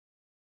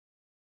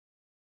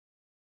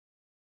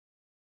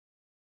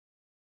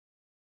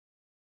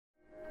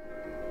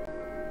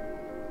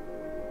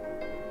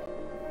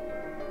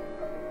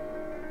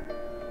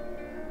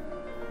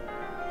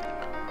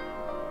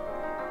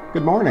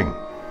Good morning.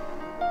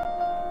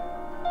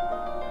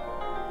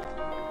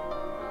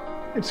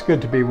 It's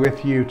good to be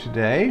with you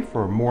today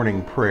for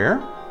morning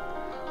prayer.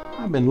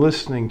 I've been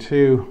listening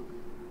to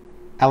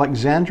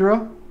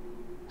Alexandra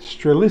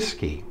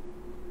Strelitzky,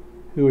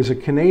 who is a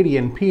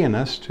Canadian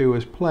pianist who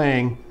is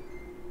playing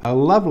a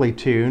lovely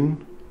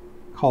tune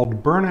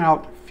called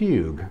Burnout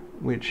Fugue,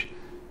 which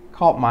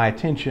caught my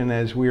attention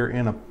as we're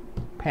in a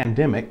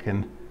pandemic,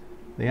 and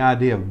the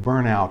idea of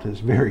burnout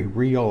is very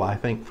real, I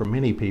think, for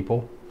many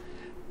people.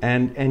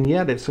 And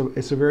yet it's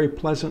a very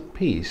pleasant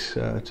piece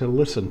to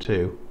listen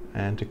to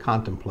and to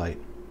contemplate.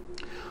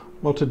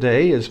 Well,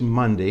 today is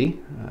Monday,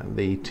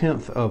 the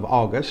 10th of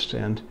August,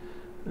 and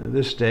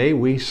this day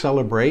we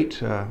celebrate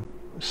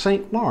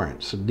St.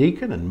 Laurence, a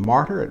deacon and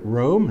martyr at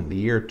Rome in the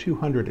year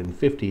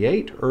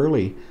 258,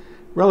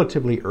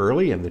 relatively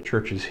early in the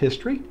church's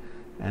history,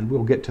 and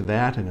we'll get to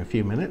that in a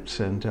few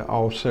minutes, and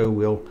also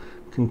we'll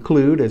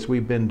conclude, as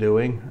we've been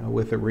doing,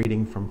 with a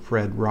reading from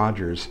Fred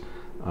Rogers,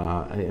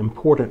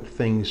 important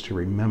things to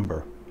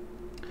remember.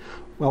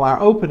 Well, our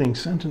opening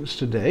sentence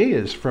today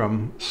is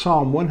from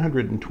Psalm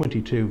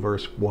 122,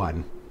 verse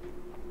 1.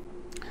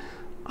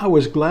 I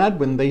was glad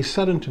when they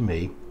said unto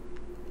me,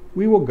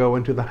 we will go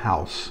into the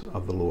house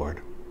of the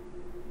Lord.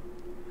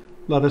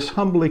 Let us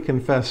humbly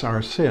confess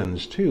our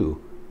sins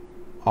to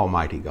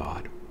Almighty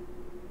God.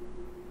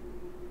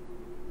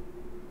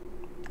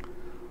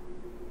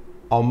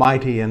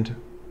 Almighty and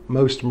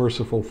most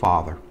merciful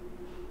Father,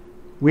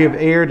 we have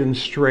erred and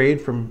strayed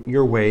from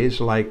your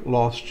ways like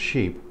lost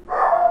sheep.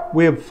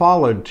 We have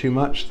followed too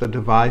much the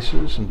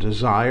devices and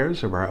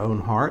desires of our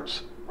own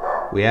hearts.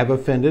 We have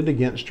offended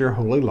against your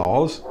holy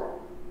laws.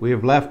 We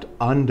have left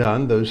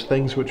undone those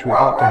things which we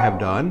ought to have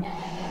done,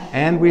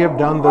 and we have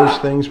done those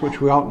things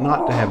which we ought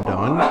not to have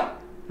done.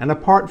 And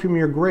apart from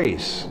your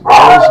grace,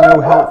 there is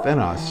no health in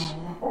us.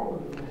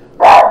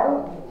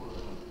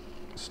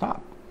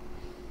 Stop.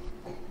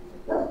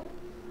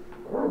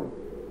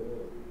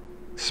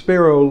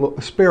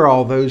 Spare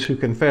all those who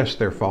confess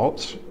their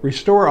faults.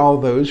 Restore all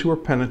those who are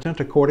penitent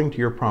according to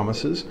your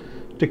promises.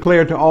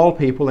 Declare to all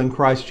people in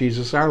Christ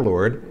Jesus our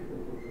Lord.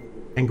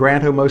 And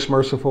grant, O most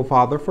merciful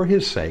Father, for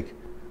his sake,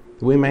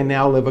 that we may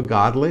now live a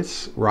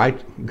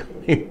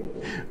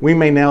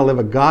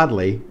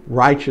godly,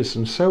 righteous,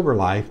 and sober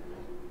life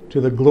to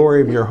the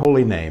glory of your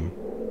holy name.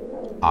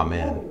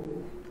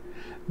 Amen.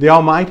 The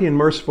Almighty and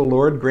merciful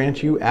Lord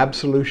grant you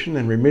absolution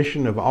and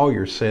remission of all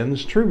your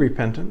sins, true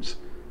repentance,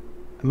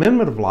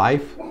 amendment of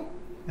life,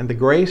 and the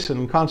grace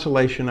and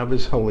consolation of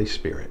his Holy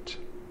Spirit.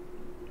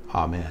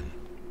 Amen.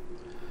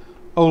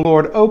 O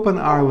Lord, open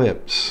our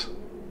lips,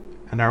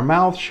 and our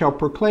mouth shall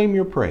proclaim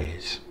your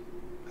praise.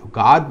 O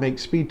God, make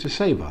speed to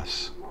save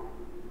us.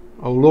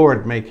 O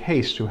Lord, make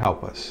haste to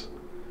help us.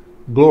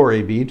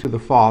 Glory be to the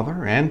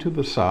Father, and to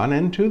the Son,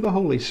 and to the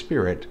Holy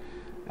Spirit,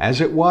 as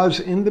it was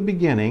in the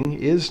beginning,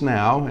 is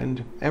now,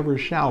 and ever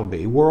shall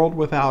be, world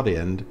without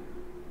end.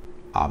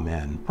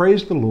 Amen.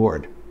 Praise the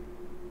Lord.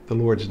 The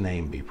Lord's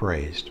name be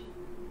praised.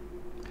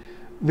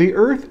 The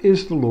earth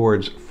is the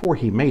Lord's, for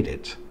he made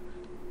it.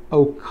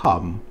 O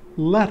come,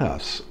 let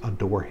us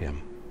adore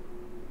him.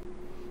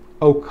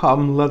 O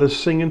come, let us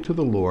sing unto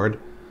the Lord.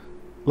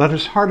 Let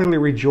us heartily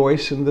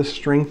rejoice in the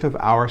strength of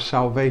our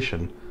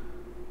salvation.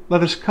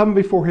 Let us come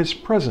before his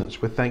presence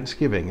with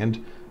thanksgiving,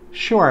 and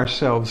show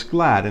ourselves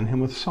glad in him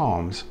with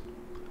psalms.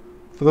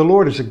 For the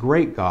Lord is a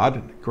great God,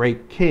 and a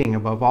great King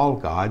above all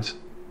gods.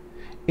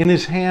 In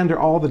his hand are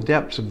all the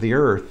depths of the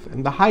earth,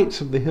 and the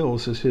heights of the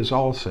hills is his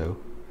also.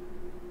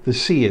 The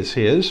sea is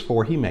his,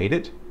 for he made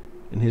it,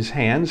 and his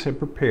hands have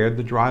prepared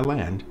the dry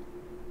land.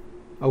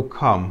 O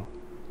come,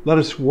 let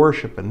us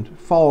worship and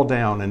fall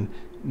down and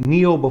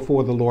kneel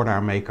before the Lord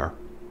our Maker.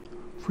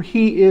 For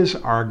he is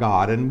our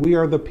God, and we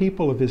are the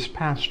people of his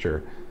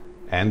pasture,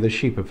 and the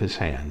sheep of his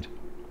hand.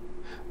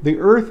 The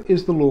earth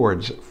is the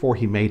Lord's, for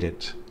he made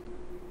it.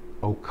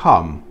 O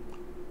come,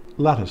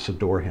 let us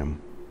adore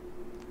him.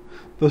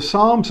 The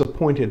Psalms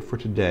appointed for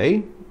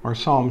today are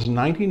Psalms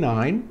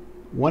 99,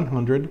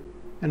 100,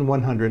 and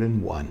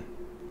 101.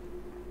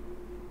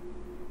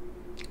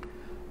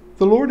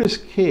 The Lord is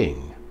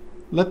King.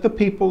 Let the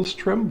peoples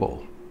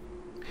tremble.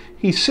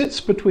 He sits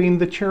between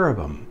the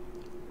cherubim.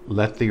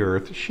 Let the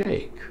earth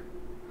shake.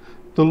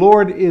 The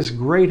Lord is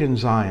great in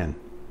Zion,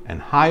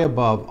 and high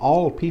above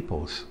all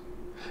peoples.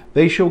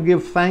 They shall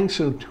give thanks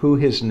unto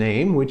his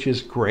name, which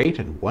is great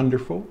and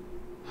wonderful.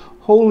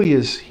 Holy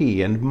is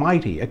he and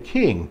mighty, a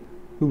king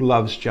who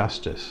loves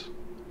justice.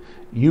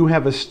 You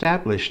have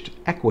established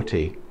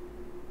equity.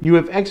 You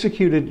have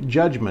executed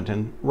judgment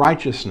and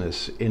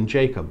righteousness in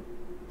Jacob.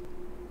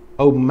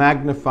 O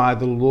magnify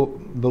the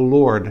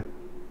Lord,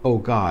 O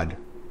God,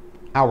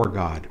 our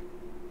God.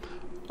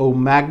 O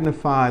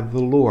magnify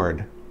the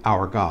Lord,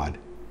 our God,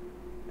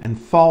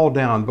 and fall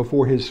down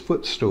before his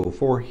footstool,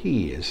 for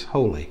he is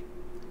holy.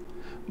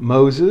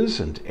 Moses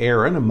and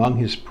Aaron among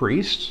his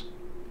priests,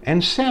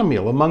 and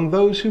Samuel among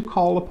those who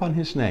call upon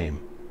his name.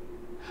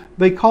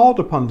 They called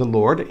upon the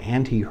Lord,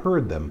 and he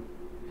heard them.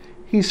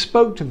 He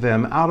spoke to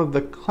them out of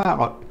the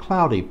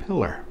cloudy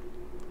pillar.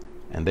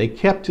 and they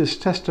kept his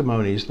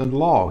testimonies, the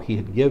law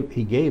he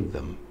gave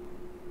them.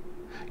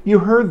 You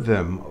heard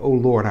them, O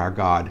Lord our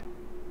God.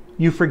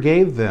 You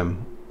forgave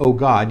them, O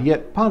God,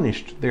 yet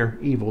punished their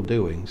evil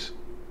doings.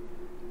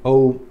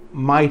 O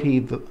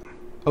magnify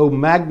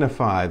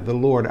the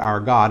Lord our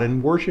God,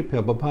 and worship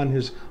him upon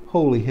his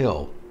holy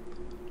hill.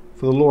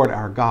 For the Lord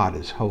our God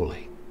is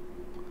holy.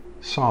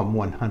 Psalm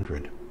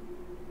 100.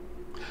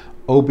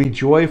 O be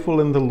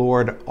joyful in the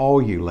Lord,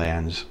 all you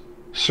lands.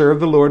 Serve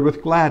the Lord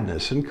with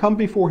gladness, and come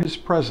before his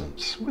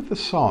presence with a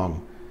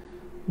song.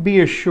 Be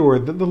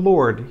assured that the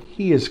Lord,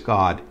 he is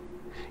God.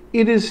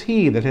 It is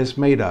he that has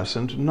made us,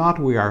 and not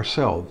we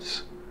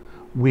ourselves.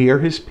 We are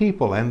his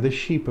people, and the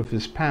sheep of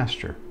his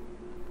pasture.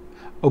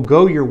 O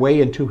go your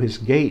way into his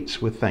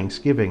gates with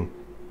thanksgiving,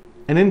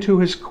 and into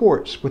his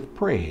courts with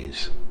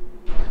praise.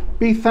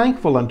 Be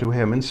thankful unto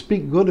him, and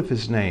speak good of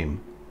his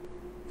name.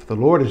 For the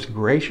Lord is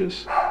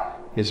gracious,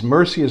 his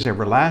mercy is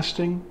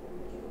everlasting,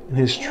 and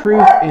his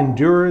truth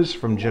endures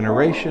from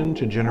generation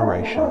to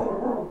generation.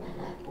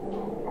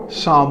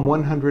 Psalm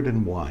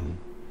 101.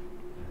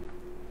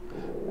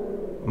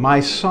 My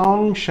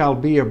song shall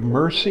be of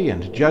mercy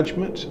and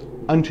judgment.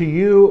 Unto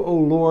you, O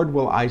Lord,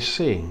 will I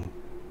sing.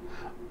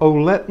 O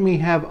let me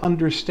have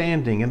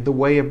understanding in the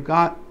way of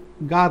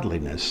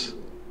godliness.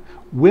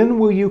 When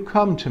will you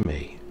come to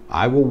me?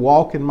 I will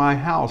walk in my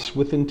house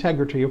with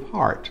integrity of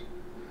heart.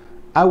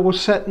 I will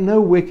set no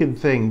wicked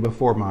thing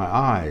before my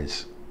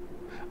eyes.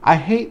 I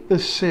hate the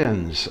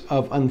sins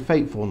of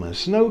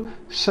unfaithfulness. No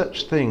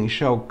such thing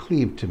shall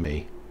cleave to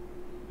me.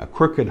 A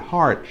crooked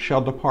heart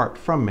shall depart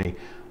from me.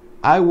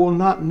 I will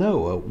not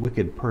know a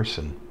wicked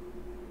person.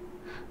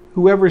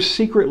 Whoever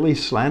secretly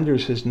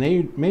slanders his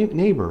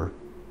neighbor,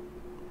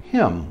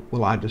 him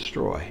will I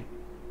destroy.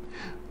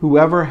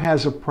 Whoever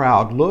has a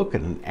proud look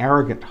and an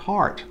arrogant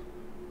heart,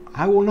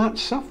 I will not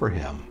suffer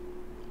him.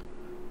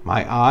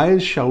 My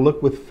eyes shall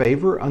look with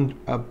favor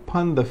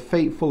upon the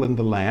faithful in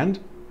the land,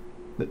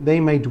 that they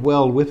may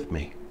dwell with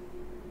me.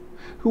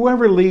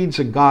 Whoever leads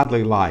a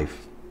godly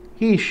life,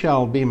 he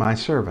shall be my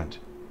servant.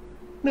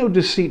 No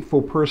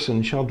deceitful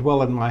person shall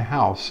dwell in my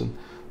house, and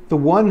the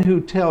one who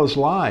tells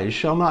lies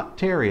shall not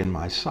tarry in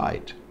my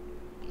sight.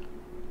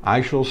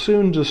 I shall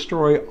soon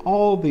destroy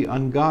all the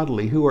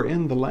ungodly who are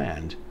in the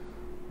land,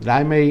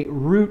 that I may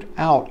root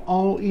out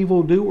all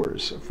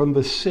evildoers from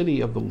the city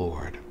of the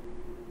Lord.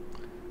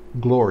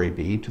 Glory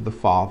be to the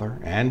Father,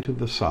 and to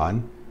the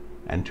Son,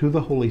 and to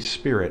the Holy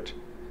Spirit,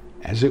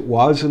 as it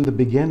was in the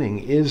beginning,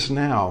 is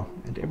now,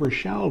 and ever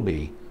shall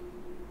be,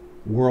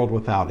 world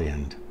without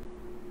end.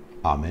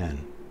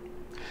 Amen.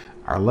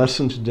 Our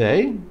lesson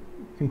today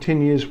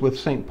continues with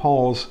St.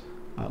 Paul's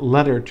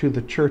letter to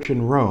the church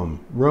in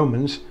Rome,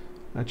 Romans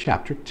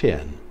chapter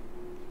 10.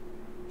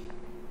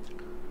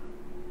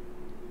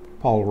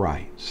 Paul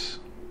writes,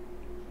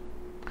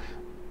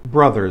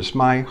 Brothers,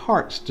 my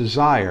heart's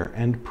desire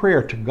and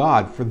prayer to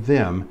God for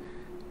them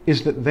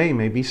is that they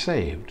may be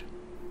saved.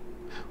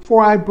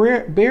 For I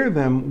bear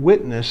them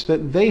witness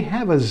that they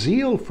have a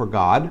zeal for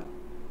God,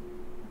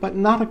 but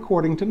not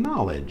according to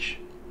knowledge.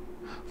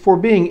 For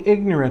being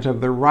ignorant of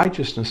the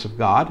righteousness of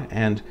God,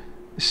 and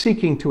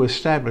seeking to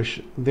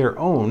establish their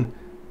own,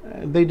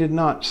 they did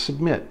not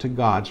submit to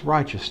God's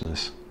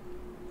righteousness.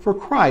 For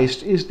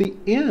Christ is the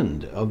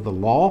end of the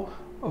law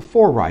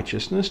for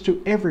righteousness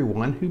to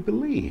everyone who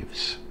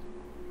believes.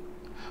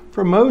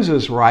 For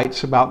Moses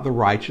writes about the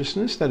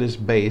righteousness that is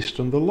based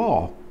on the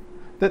law,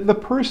 that the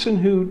person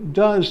who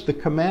does the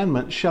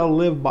commandments shall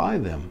live by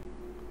them.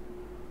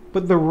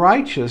 But the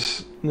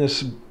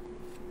righteousness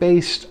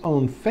based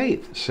on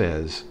faith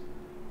says,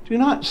 Do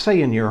not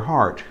say in your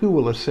heart, who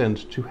will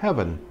ascend to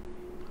heaven,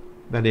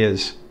 that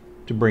is,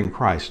 to bring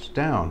Christ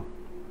down,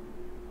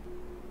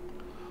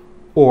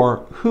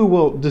 or who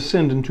will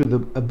descend into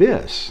the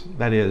abyss,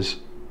 that is,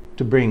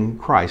 to bring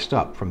Christ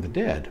up from the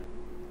dead.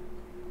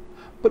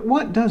 But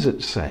what does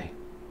it say?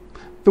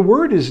 The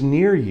word is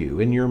near you,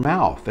 in your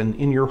mouth and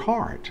in your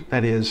heart,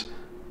 that is,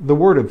 the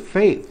word of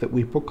faith that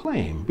we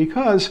proclaim,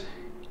 because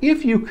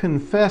if you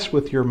confess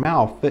with your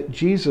mouth that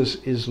Jesus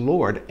is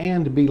Lord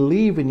and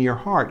believe in your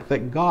heart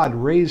that God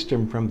raised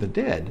him from the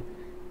dead,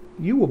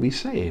 you will be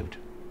saved.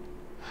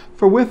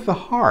 For with the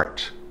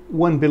heart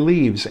one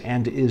believes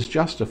and is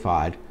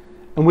justified,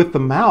 and with the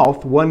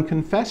mouth one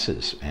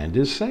confesses and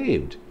is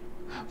saved.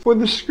 For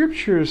the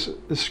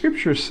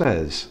scripture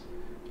says,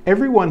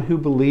 Everyone who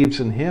believes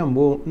in him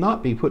will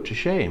not be put to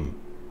shame.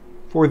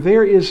 For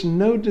there is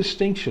no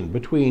distinction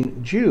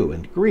between Jew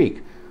and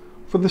Greek,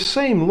 for the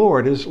same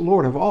Lord is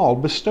Lord of all,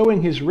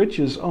 bestowing his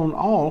riches on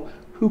all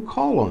who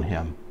call on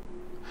him.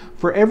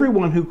 For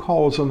everyone who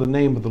calls on the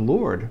name of the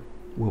Lord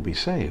will be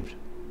saved.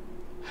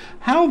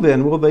 How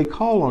then will they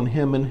call on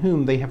him in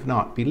whom they have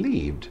not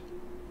believed?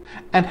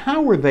 And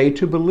how are they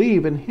to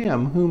believe in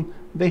him whom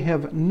they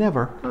have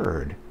never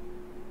heard?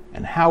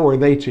 And how are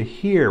they to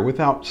hear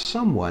without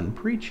someone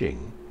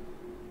preaching?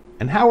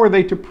 And how are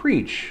they to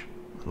preach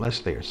unless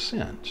they are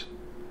sent?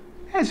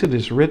 As it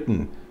is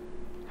written,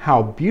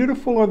 How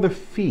beautiful are the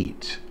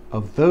feet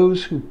of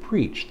those who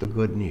preach the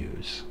good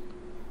news.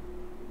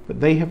 but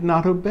they have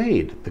not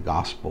obeyed the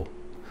gospel.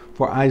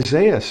 For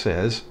Isaiah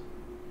says,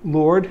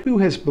 Lord, who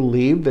has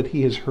believed that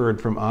he has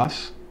heard from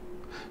us?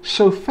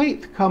 So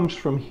faith comes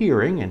from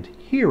hearing, and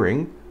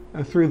hearing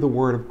through the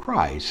word of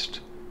Christ.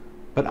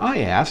 But I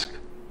ask,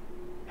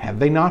 have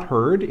they not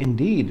heard?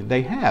 Indeed,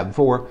 they have,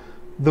 for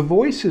the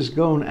voice is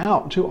gone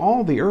out to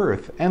all the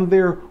earth, and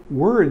their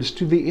words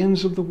to the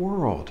ends of the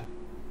world.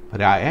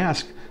 But I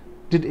ask,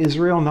 did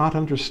Israel not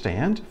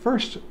understand?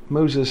 First,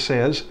 Moses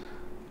says,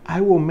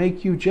 I will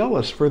make you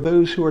jealous for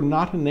those who are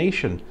not a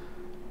nation.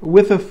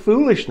 With a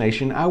foolish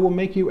nation I will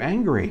make you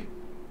angry.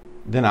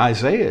 Then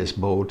Isaiah is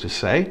bold to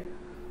say,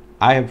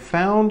 I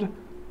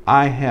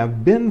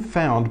have been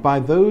found by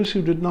those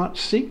who did not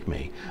seek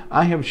me.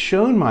 I have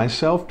shown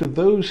myself to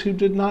those who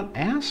did not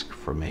ask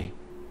for me.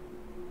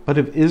 But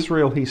of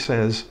Israel he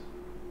says,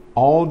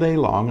 all day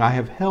long I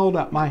have held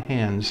up my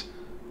hands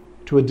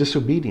to a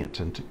disobedient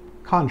and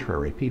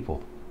contrary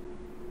people.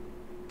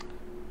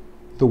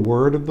 The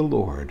word of the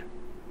Lord.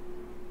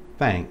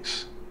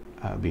 Thanks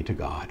be to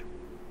God.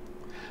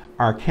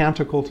 Our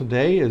canticle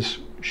today is,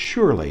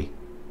 surely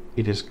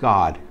it is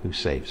God who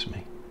saves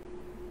me.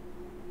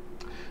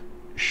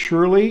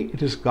 Surely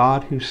it is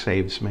God who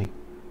saves me.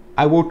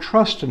 I will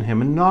trust in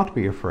him and not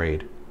be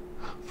afraid.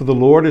 For the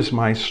Lord is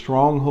my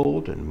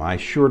stronghold and my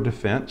sure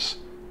defense,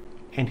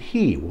 and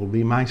he will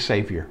be my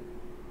Savior.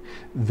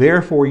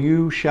 Therefore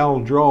you shall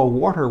draw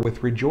water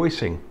with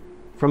rejoicing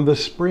from the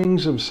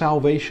springs of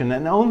salvation,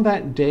 and on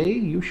that day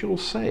you shall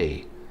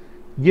say,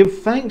 Give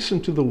thanks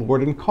unto the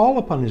Lord and call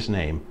upon his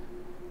name.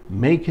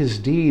 Make his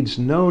deeds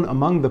known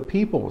among the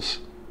peoples.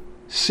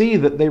 See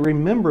that they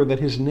remember that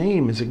his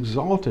name is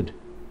exalted.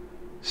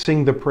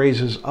 Sing the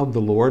praises of the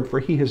Lord, for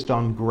he has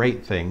done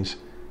great things,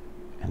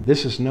 and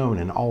this is known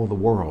in all the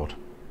world.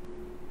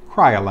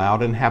 Cry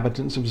aloud,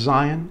 inhabitants of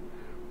Zion.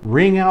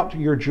 Ring out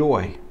your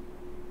joy.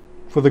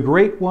 For the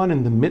great one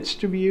in the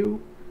midst of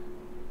you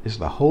is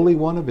the Holy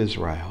One of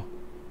Israel.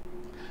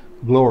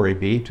 Glory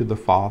be to the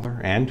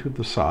Father, and to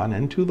the Son,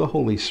 and to the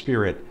Holy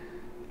Spirit,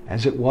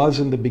 as it was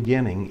in the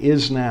beginning,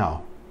 is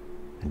now,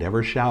 and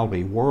ever shall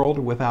be, world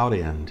without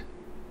end.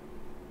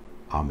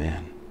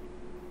 Amen.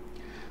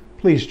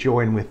 Please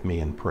join with me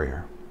in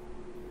prayer.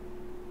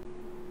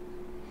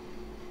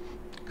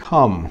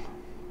 Come,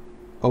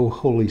 O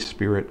Holy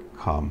Spirit,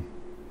 come.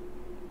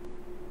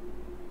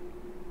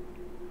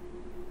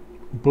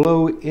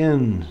 Blow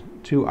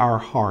into our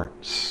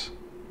hearts.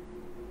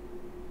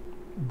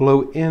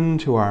 Blow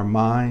into our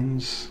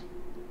minds.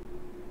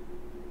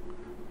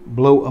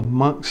 Blow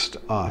amongst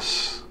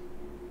us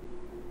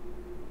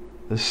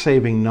the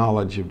saving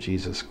knowledge of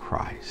Jesus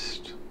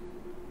Christ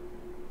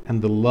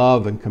and the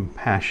love and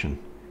compassion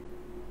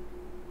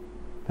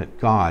that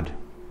God,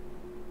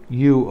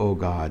 you, O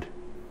God,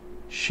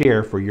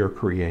 share for your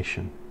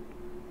creation,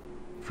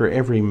 for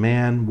every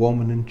man,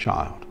 woman, and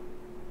child.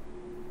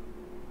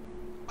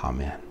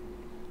 Amen.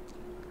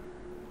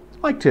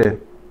 I'd like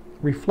to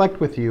reflect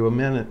with you a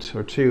minute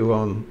or two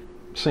on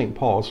St.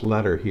 Paul's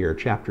letter here,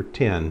 chapter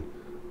 10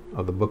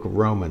 of the book of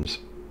Romans.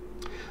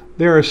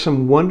 There are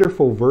some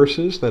wonderful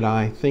verses that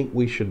I think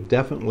we should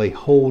definitely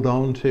hold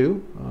on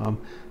to,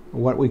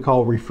 what we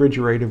call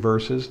refrigerator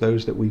verses,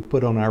 those that we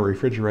put on our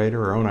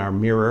refrigerator or on our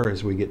mirror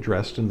as we get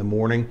dressed in the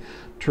morning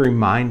to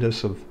remind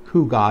us of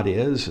who God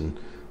is and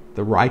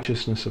the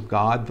righteousness of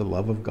God, the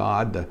love of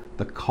God,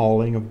 the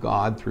calling of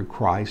God through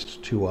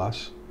Christ to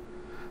us.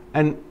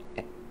 And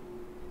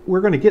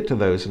we're going to get to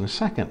those in a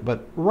second,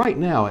 but right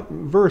now at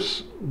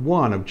verse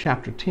 1 of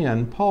chapter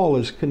 10, Paul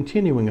is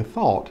continuing a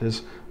thought,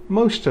 as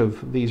most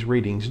of these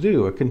readings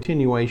do, a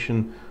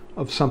continuation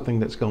of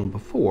something that's gone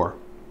before.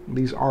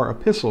 These are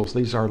epistles,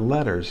 these are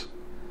letters.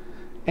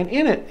 And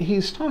in it,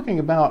 he's talking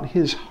about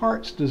his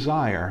heart's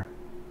desire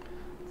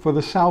for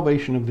the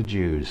salvation of the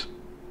Jews.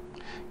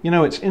 You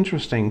know, it's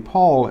interesting,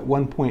 Paul at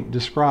one point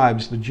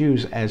describes the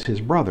Jews as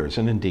his brothers,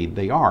 and indeed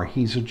they are.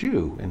 He's a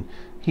Jew, and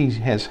he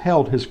has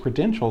held his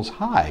credentials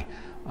high.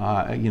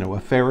 A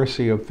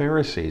Pharisee of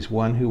Pharisees,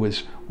 one who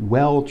is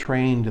well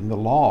trained in the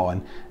law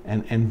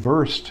and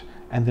versed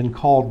and then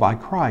called by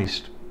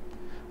Christ.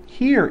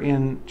 Here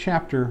in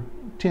chapter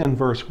 10,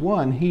 verse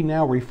 1, he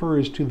now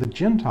refers to the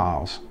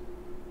Gentiles,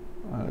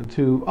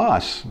 to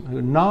us,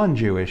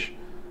 non-Jewish,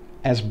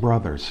 as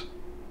brothers.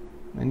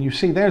 And you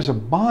see, there's a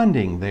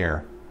bonding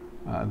there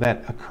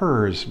that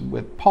occurs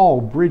with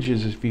Paul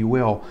bridges, if you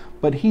will,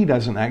 but he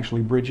doesn't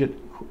actually bridge it.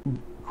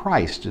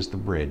 Christ is the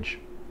bridge.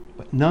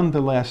 But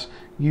nonetheless,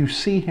 you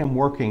see him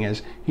working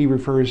as he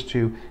refers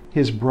to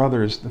his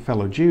brothers, the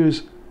fellow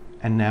Jews,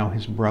 and now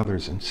his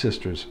brothers and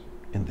sisters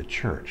in the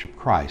church of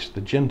Christ,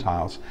 the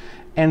Gentiles.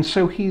 And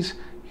so he's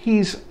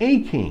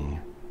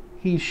aching,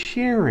 he's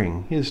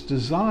sharing his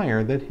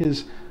desire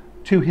that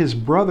to his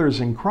brothers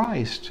in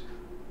Christ,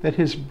 that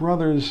his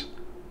brothers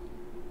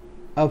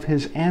of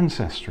his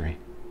ancestry,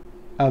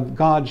 of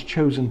God's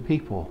chosen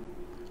people,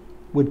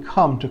 would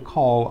come to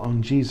call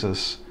on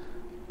Jesus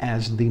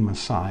as the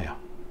Messiah.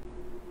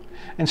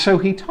 And so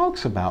he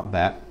talks about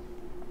that,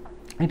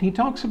 and he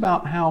talks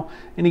about how,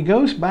 and he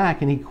goes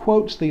back and he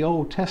quotes the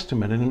Old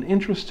Testament in an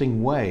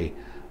interesting way,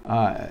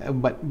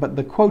 But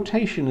the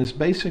quotation is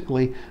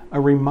basically a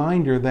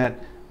reminder that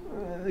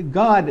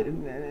God,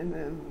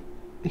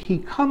 he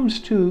comes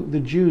to the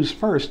Jews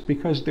first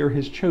because they're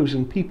his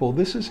chosen people.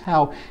 This is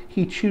how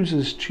he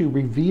chooses to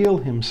reveal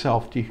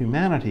himself to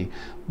humanity.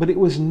 But it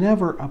was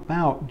never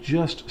about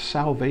just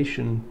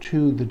salvation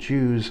to the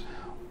Jews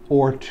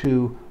or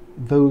to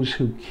those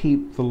who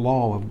keep the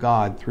law of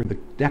God through the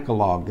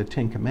Decalogue, the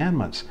Ten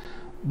Commandments.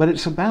 But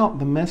it's about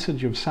the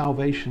message of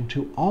salvation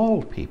to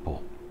all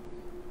people,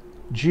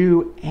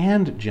 Jew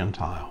and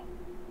Gentile.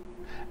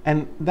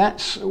 And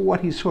that's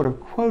what he's sort of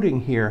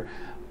quoting here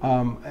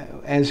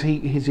as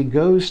he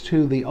goes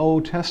to the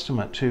Old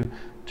Testament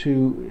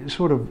to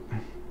sort of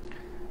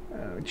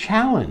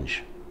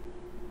challenge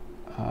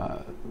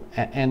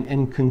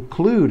and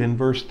conclude in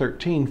verse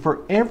 13,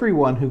 "For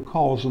everyone who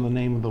calls on the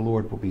name of the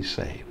Lord will be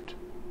saved."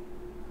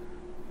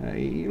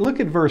 Look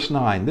at verse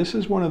 9. This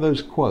is one of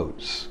those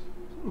quotes,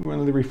 one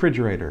of the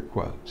refrigerator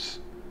quotes.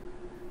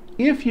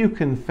 "If you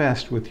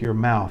confess with your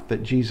mouth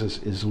that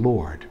Jesus is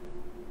Lord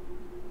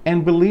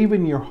and believe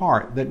in your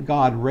heart that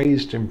God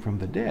raised him from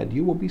the dead,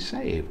 you will be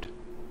saved."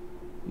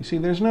 You see,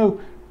 there's no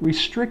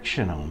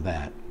restriction on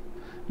that.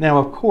 Now,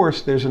 of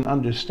course, there's an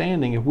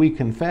understanding. If we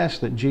confess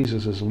that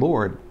Jesus is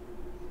Lord,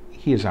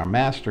 he is our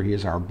master, he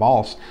is our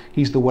boss,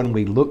 he's the one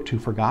we look to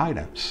for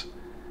guidance.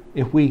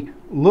 If we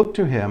look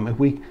to him, if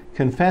we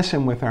confess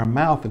him with our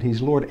mouth that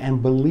he's Lord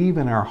and believe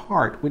in our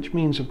heart, which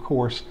means, of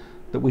course,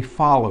 that we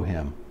follow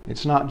him.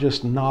 It's not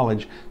just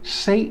knowledge.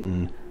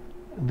 Satan,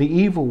 the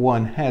evil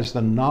one, has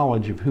the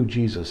knowledge of who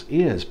Jesus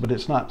is, but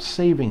it's not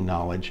saving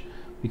knowledge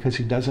because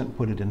he doesn't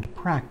put it into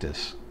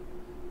practice.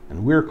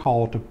 And we're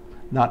called to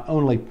not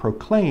only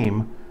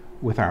proclaim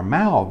with our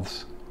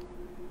mouths,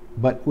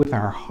 but with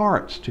our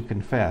hearts to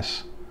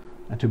confess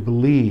and to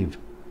believe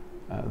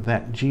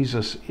that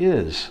Jesus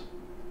is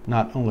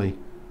not only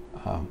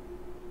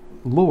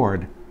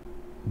Lord,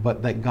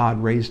 but that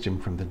God raised him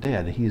from the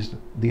dead. He's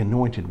the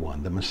anointed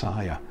one, the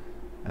Messiah.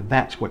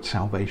 That's what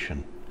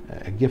salvation,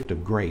 a gift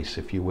of grace,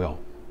 if you will.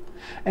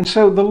 And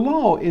so the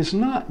law is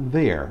not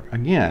there,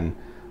 again,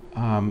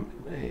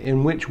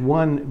 in which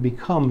one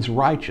becomes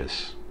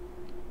righteous.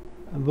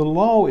 The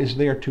law is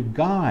there to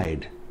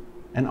guide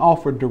and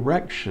offer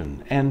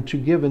direction and to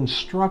give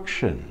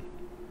instruction.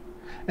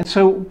 And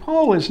so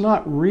Paul is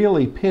not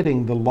really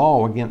pitting the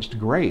law against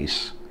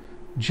grace.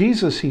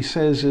 Jesus, he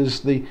says,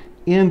 is the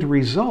end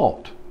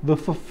result, the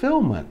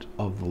fulfillment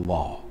of the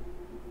law.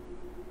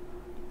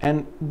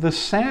 And the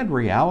sad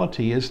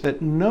reality is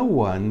that no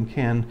one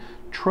can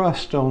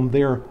trust on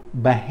their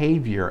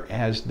behavior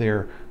as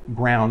their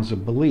grounds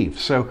of belief.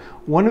 So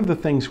one of the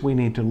things we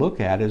need to look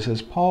at is,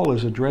 as Paul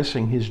is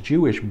addressing his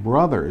Jewish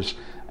brothers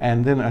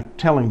and then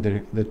telling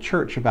the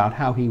church about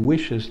how he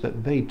wishes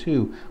that they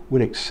too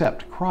would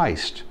accept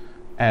Christ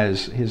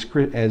as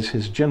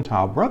his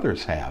Gentile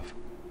brothers have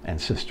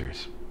and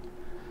sisters.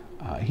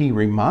 He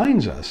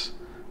reminds us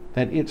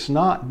that it's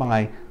not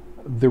by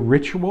the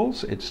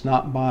rituals, it's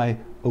not by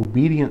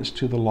obedience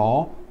to the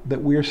law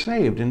that we're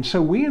saved. And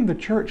so we in the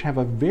church have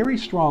a very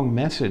strong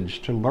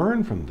message to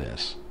learn from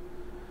this,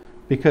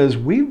 because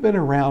we've been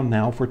around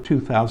now for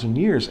 2,000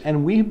 years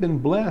and we've been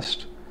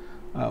blessed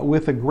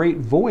with a great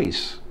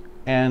voice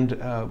and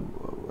an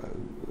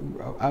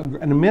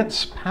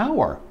immense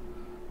power,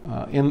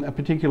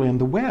 particularly in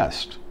the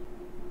West.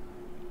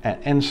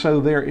 And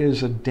so there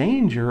is a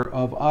danger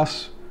of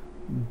us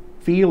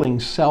feeling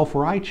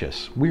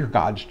self-righteous. We're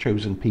God's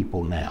chosen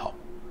people now.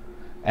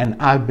 And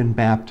I've been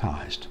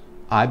baptized.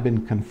 I've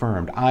been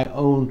confirmed. I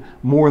own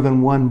more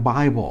than one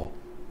Bible.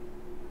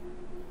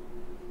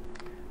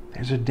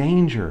 There's a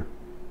danger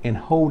in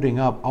holding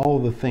up all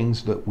the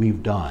things that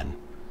we've done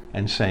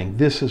and saying,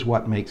 this is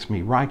what makes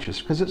me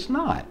righteous, because it's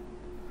not.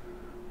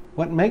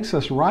 What makes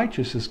us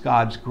righteous is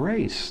God's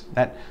grace.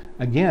 That,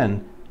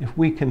 again, if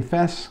we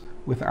confess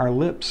with our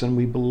lips and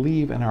we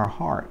believe in our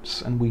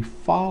hearts and we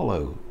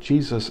follow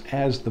Jesus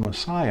as the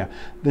Messiah,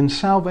 then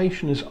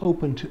salvation is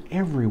open to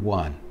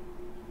everyone.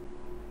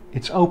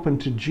 It's open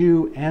to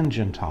Jew and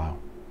Gentile.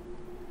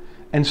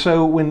 And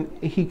so when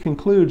he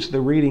concludes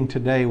the reading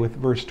today with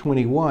verse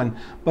 21,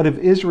 but of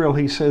Israel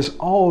he says,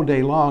 all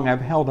day long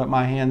I've held up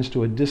my hands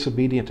to a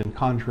disobedient and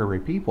contrary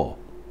people.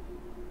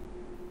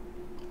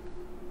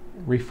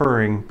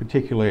 Referring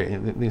particularly,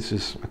 this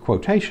is a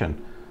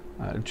quotation,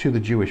 to the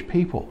Jewish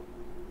people.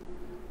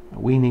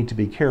 We need to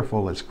be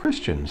careful as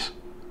Christians.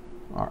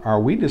 Are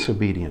we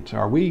disobedient?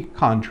 Are we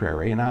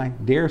contrary? And I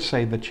dare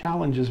say the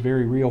challenge is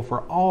very real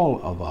for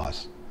all of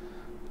us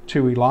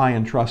to rely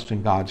and trust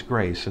in God's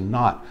grace and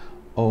not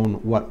on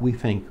what we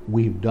think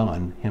we've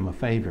done him a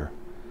favor.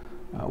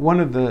 One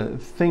of the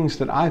things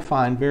that I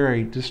find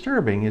very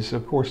disturbing is,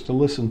 of course, to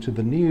listen to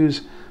the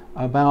news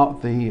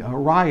about the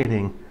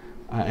rioting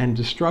and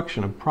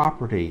destruction of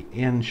property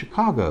in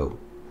Chicago,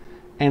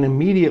 and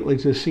immediately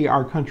to see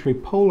our country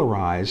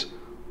polarize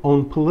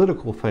on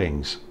political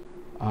things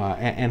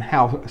and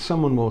how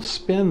someone will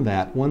spin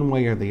that one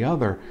way or the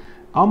other,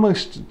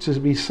 almost to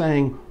be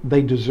saying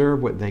they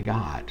deserve what they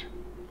got.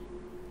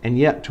 And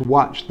yet to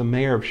watch the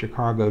mayor of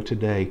Chicago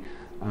today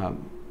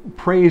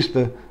praised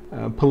the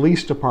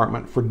police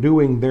department for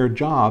doing their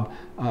job.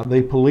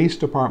 The police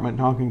department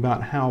talking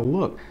about how,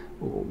 look,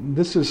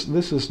 this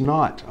is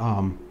not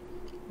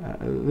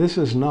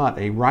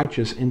a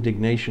righteous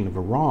indignation of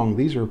a wrong.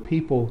 These are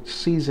people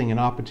seizing an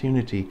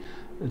opportunity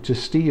to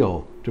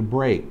steal, to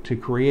break, to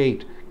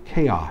create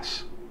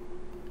chaos.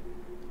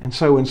 And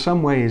so in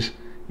some ways,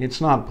 it's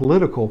not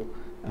political.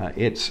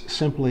 It's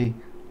simply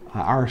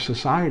our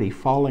society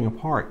falling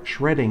apart,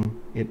 shredding,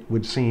 it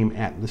would seem,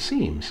 at the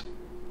seams,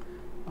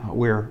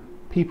 where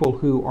people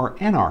who are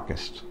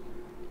anarchists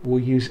will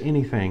use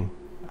anything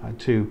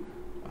as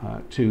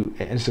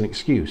an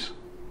excuse.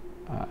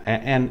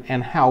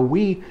 And how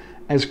we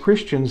as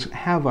Christians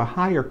have a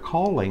higher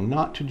calling,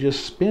 not to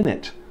just spin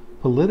it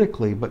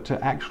politically, but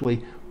to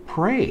actually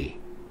pray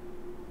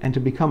and to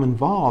become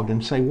involved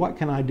and say, what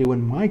can I do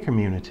in my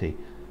community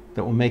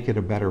that will make it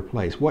a better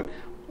place?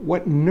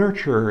 What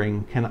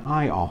nurturing can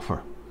I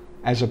offer,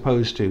 as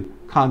opposed to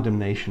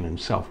condemnation and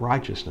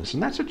self-righteousness?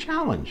 And that's a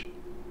challenge.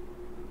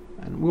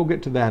 And we'll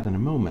get to that in a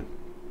moment.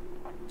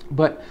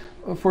 But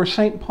for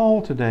St.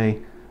 Paul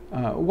today,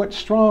 what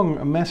strong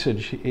a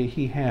message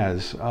he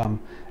has,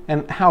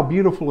 and how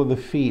beautiful are the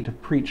feet to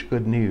preach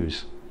good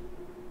news.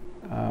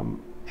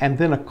 And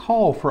then a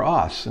call for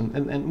us,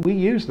 and we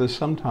use this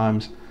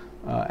sometimes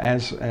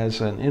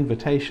as an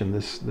invitation.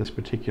 This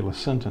particular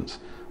sentence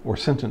or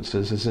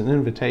sentences is an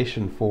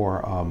invitation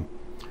for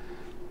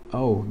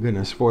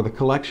for the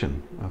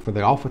collection, for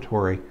the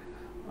offertory,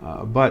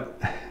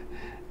 but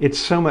it's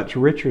so much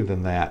richer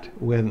than that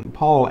when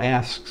Paul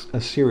asks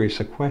a series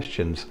of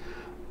questions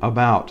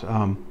about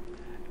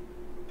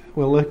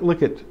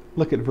look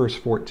at verse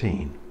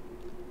 14.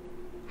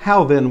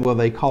 How then will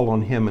they call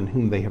on him in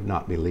whom they have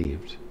not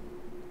believed?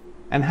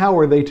 And how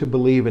are they to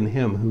believe in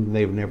him whom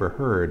they've never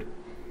heard?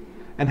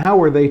 And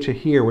how are they to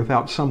hear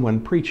without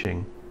someone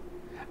preaching?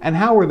 And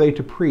how are they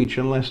to preach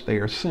unless they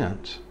are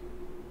sent?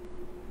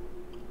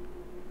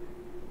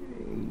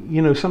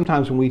 You know,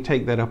 sometimes when we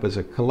take that up as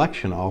a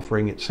collection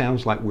offering, it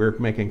sounds like we're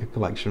making a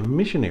collection of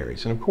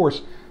missionaries. And of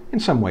course, in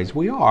some ways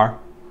we are.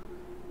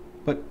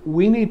 But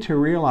we need to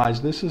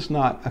realize this is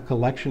not a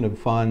collection of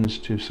funds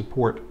to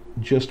support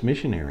just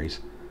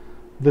missionaries.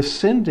 The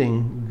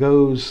sending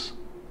goes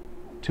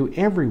to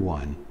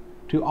everyone,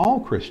 to all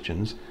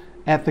Christians,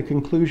 at the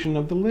conclusion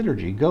of the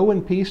liturgy. Go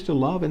in peace to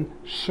love and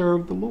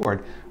serve the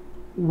Lord.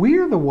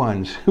 We're the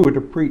ones who are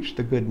to preach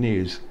the good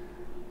news.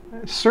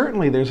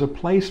 Certainly there's a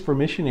place for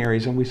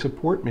missionaries and we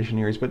support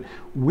missionaries, but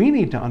we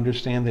need to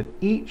understand that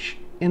each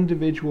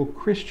individual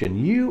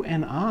Christian, you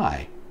and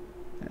I,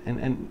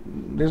 and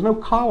there's no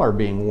collar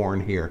being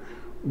worn here,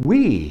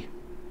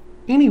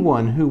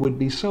 anyone who would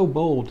be so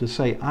bold to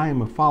say, I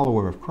am a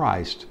follower of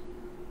Christ,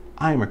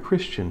 I am a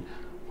Christian,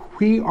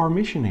 we are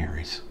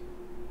missionaries.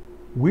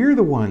 We're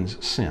the ones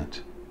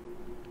sent.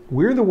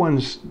 We're the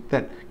ones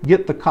that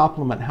get the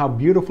compliment, how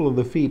beautiful are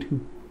the feet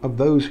of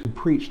those who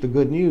preach the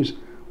good news.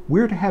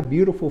 We're to have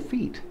beautiful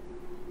feet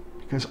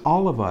because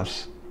all of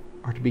us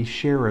are to be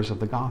sharers of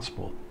the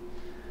gospel.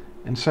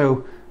 And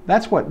so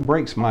that's what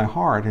breaks my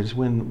heart, is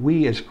when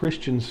we as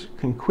Christians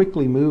can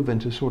quickly move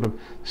into sort of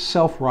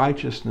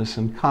self-righteousness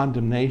and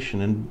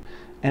condemnation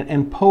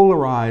and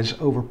polarize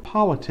over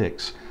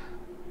politics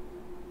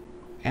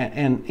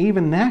and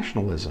even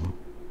nationalism,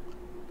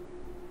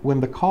 when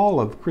the call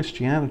of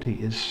Christianity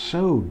is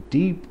so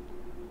deep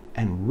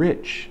and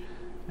rich,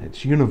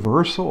 it's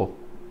universal,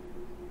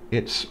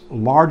 it's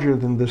larger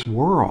than this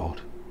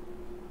world.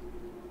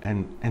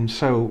 And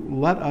so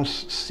let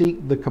us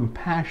seek the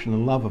compassion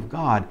and love of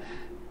God,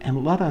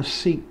 and let us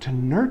seek to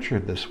nurture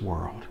this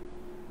world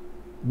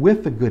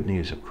with the good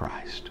news of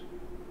Christ.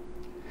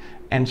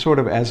 And sort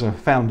of as a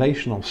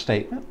foundational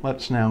statement,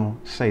 let's now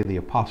say the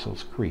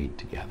Apostles' Creed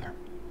together.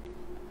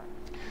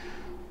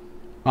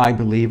 I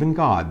believe in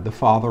God, the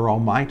Father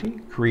Almighty,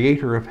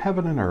 creator of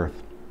heaven and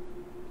earth.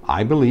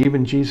 I believe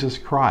in Jesus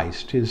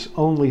Christ, his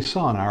only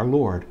Son, our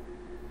Lord.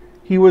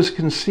 He was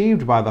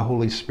conceived by the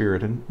Holy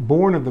Spirit and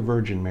born of the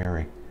Virgin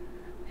Mary.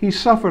 He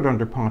suffered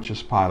under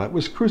Pontius Pilate,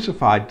 was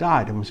crucified,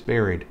 died, and was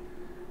buried.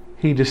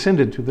 He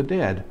descended to the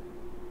dead.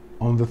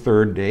 On the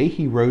third day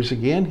he rose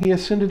again. He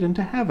ascended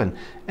into heaven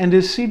and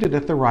is seated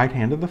at the right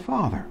hand of the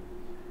Father.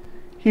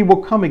 He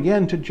will come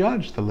again to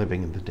judge the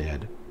living and the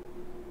dead.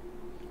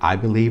 I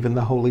believe in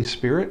the Holy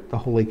Spirit, the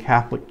Holy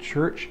Catholic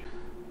Church,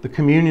 the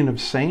communion of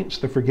saints,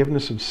 the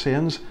forgiveness of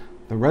sins,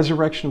 the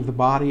resurrection of the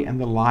body, and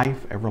the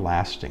life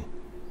everlasting.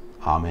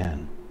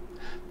 Amen.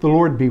 The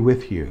Lord be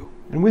with you,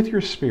 and with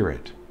your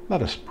spirit.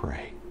 Let us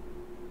pray.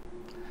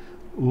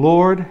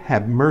 Lord,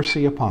 have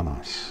mercy upon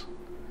us.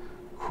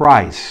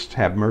 Christ,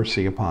 have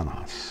mercy upon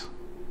us.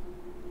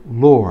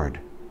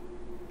 Lord,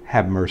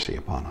 have mercy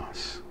upon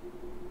us.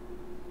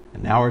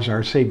 And now as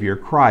our Savior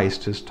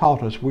Christ has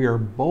taught us, we are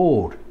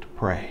bold to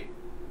pray.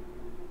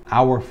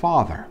 Our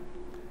Father,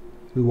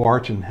 who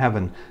art in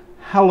heaven,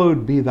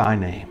 hallowed be thy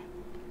name.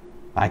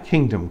 Thy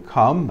kingdom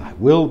come, thy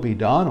will be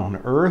done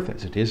on earth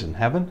as it is in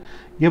heaven.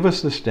 Give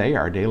us this day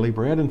our daily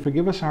bread, and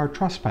forgive us our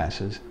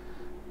trespasses,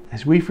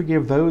 as we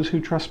forgive those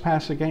who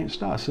trespass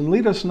against us. And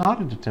lead us not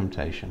into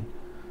temptation,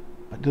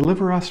 but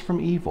deliver us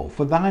from evil.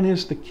 For thine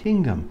is the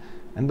kingdom,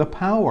 and the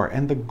power,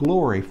 and the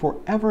glory,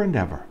 forever and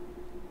ever.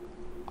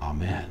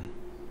 Amen.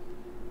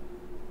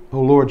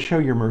 O Lord, show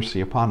your mercy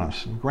upon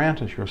us, and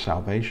grant us your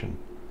salvation.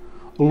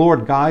 O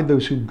Lord, guide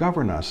those who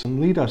govern us, and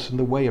lead us in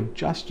the way of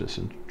justice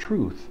and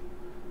truth.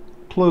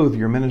 Clothe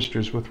your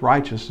ministers with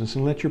righteousness,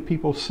 and let your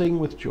people sing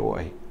with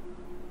joy.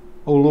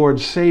 O Lord,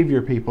 save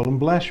your people, and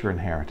bless your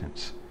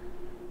inheritance.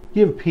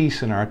 Give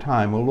peace in our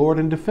time, O Lord,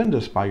 and defend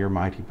us by your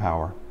mighty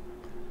power.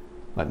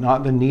 Let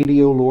not the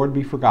needy, O Lord,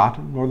 be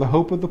forgotten, nor the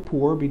hope of the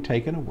poor be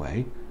taken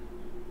away.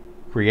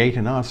 Create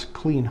in us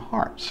clean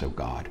hearts, O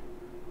God,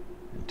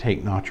 and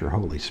take not your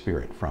Holy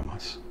Spirit from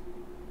us.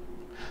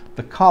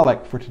 The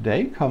collect for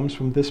today comes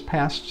from this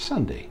past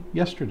Sunday,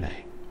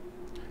 yesterday.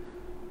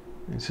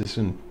 This is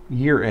in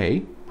Year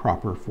A,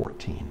 Proper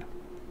 14.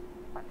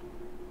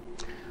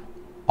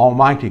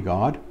 Almighty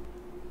God,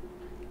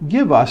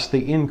 give us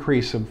the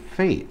increase of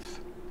faith,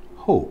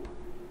 hope,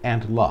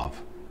 and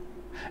love,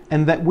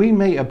 and that we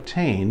may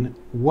obtain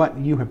what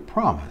you have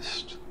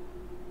promised.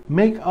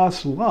 Make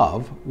us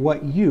love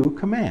what you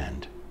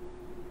command.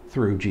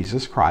 Through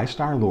Jesus Christ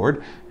our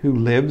Lord, who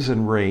lives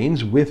and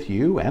reigns with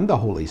you and the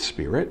Holy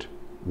Spirit,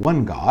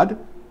 one God,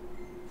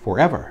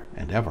 forever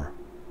and ever.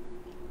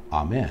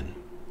 Amen.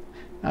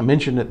 I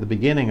mentioned at the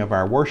beginning of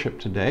our worship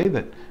today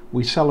that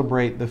we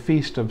celebrate the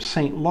feast of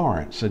St.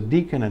 Laurence, a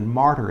deacon and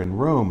martyr in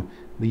Rome,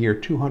 the year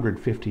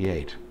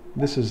 258.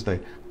 This is the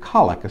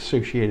collect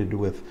associated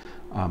with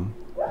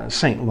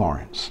St.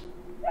 Laurence.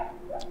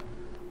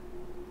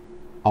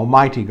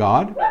 Almighty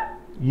God,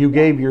 you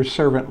gave your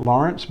servant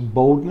Laurence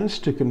boldness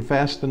to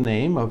confess the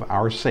name of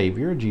our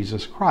Savior,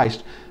 Jesus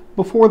Christ,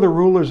 before the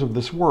rulers of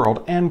this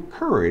world, and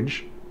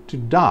courage to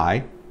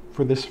die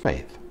for this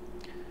faith.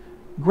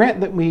 Grant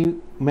that we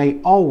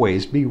may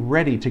always be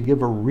ready to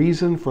give a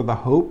reason for the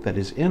hope that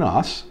is in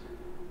us,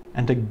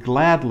 and to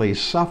gladly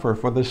suffer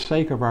for the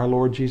sake of our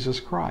Lord Jesus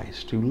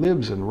Christ, who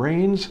lives and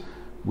reigns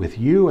with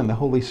you and the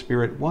Holy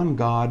Spirit, one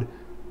God,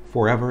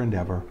 forever and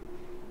ever.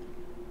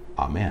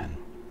 Amen.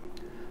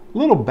 A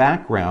little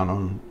background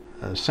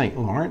on St.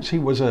 Laurence. He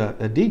was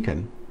a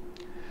deacon,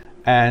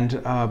 and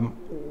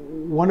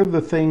one of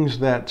the things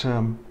that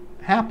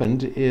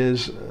happened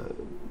is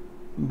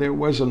there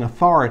was an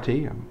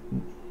authority,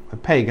 a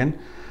pagan,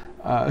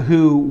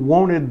 who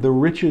wanted the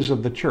riches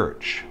of the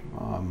church.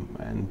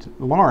 And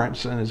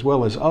Laurence, and as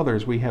well as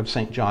others, we have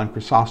St. John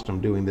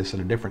Chrysostom doing this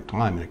at a different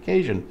time and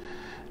occasion,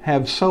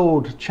 have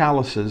sold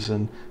chalices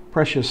and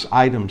precious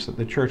items that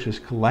the church has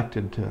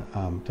collected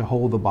to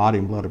hold the body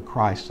and blood of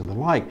Christ and the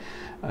like,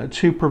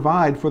 to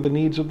provide for the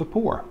needs of the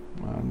poor.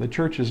 The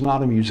church is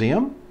not a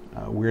museum.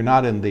 We're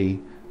not in the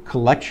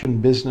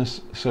collection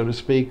business, so to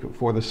speak,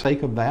 for the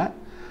sake of that.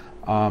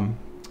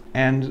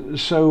 And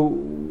so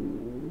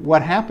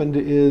what happened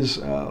is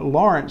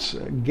Laurence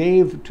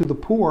gave to the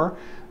poor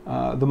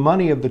the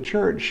money of the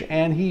church,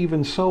 and he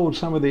even sold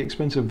some of the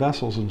expensive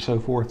vessels and so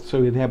forth,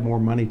 so he'd have more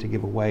money to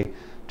give away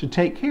to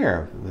take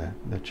care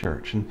of the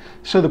church. And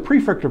so the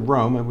prefect of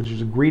Rome, which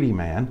was a greedy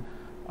man,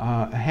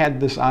 had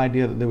this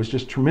idea that there was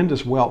just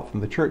tremendous wealth in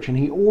the church, and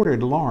he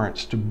ordered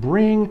Laurence to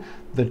bring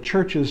the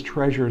church's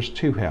treasures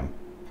to him.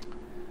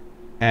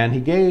 And he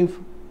gave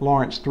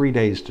Laurence 3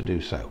 days to do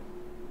so.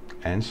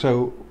 And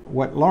so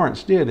what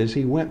Laurence did is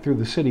he went through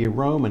the city of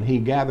Rome, and he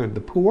gathered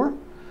the poor,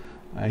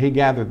 he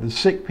gathered the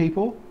sick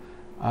people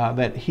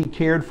that he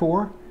cared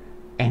for,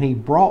 and he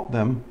brought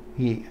them,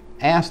 he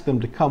asked them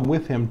to come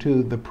with him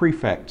to the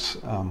prefect's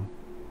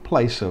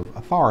place of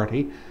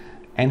authority,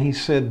 and he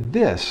said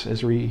this,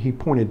 as he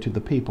pointed to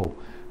the people,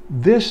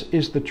 "This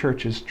is the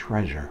church's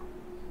treasure,"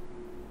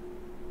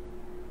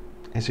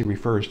 as he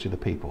refers to the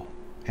people.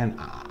 And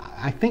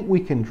I think we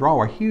can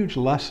draw a huge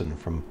lesson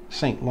from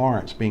St.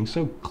 Laurence being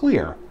so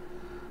clear.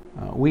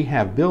 We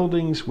have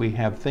buildings, we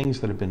have things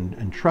that have been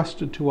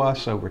entrusted to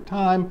us over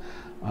time,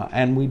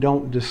 and we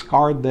don't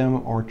discard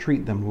them or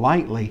treat them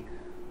lightly.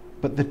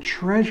 But the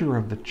treasure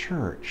of the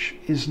church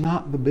is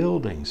not the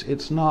buildings,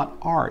 it's not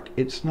art,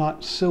 it's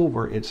not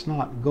silver, it's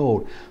not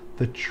gold.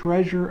 The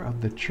treasure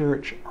of the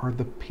church are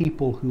the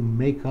people who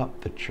make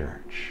up the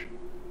church.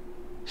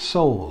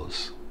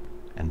 Souls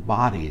and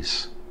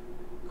bodies,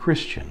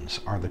 Christians,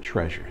 are the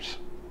treasures.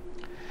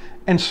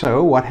 And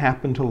so what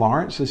happened to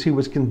Laurence is he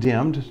was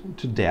condemned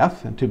to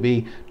death and to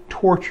be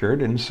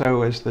tortured. And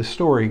so as the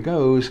story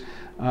goes,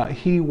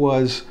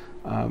 the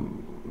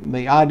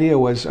idea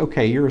was,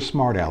 okay, you're a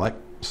smart aleck,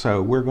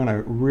 so we're going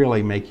to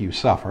really make you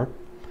suffer.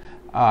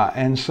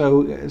 And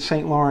so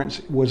St.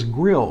 Laurence was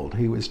grilled.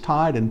 He was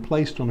tied and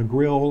placed on a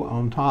grill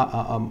on top,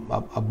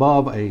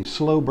 above a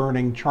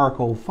slow-burning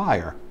charcoal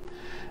fire.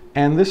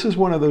 And this is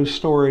one of those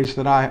stories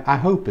that I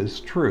hope is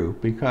true,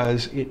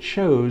 because it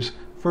shows,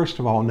 first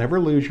of all, never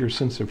lose your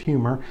sense of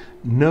humor.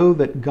 Know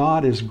that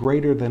God is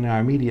greater than our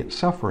immediate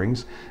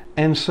sufferings.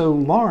 And so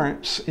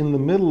Laurence, in the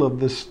middle of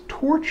this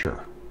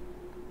torture,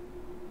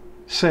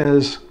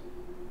 says,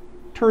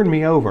 "Turn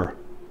me over.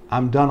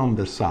 I'm done on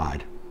this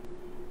side."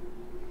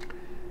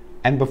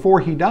 And before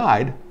he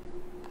died,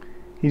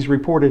 He's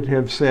reported to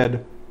have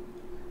said,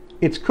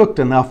 "It's cooked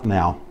enough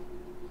now,"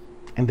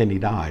 and then he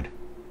died.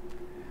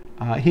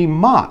 He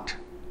mocked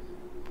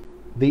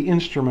the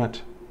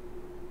instrument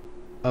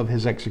of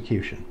his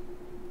execution.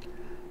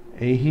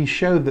 He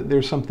showed that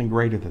there's something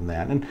greater than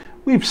that. And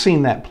we've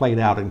seen that played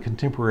out in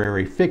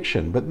contemporary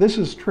fiction, but this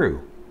is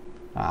true.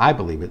 I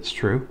believe it's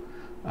true.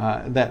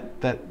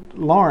 That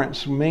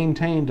Laurence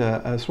maintained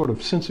a sort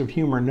of sense of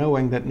humor,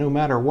 knowing that no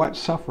matter what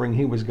suffering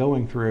he was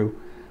going through,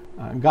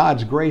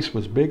 God's grace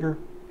was bigger,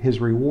 his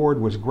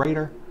reward was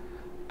greater,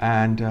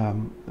 and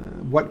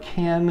what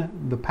can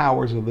the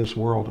powers of this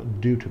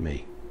world do to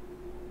me?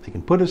 They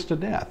can put us to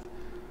death,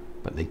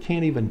 but they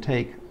can't even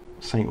take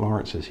St.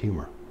 Lawrence's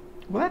humor.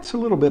 Well, that's a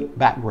little bit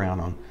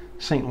background on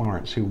St.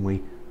 Lawrence, whom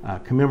we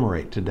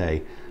commemorate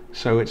today.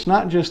 So it's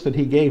not just that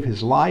he gave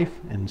his life,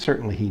 and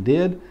certainly he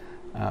did,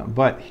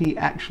 but he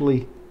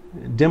actually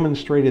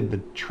demonstrated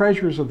the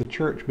treasures of the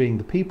church being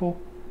the people,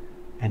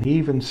 and he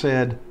even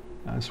said,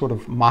 sort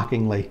of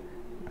mockingly,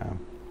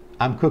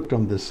 "I'm cooked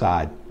on this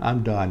side.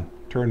 I'm done.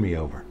 Turn me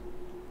over."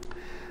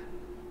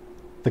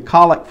 The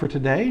collect for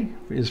today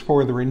is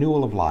for the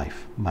renewal of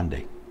life,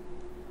 Monday.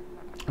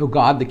 O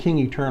God, the King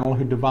eternal,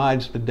 who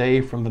divides the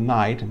day from the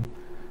night and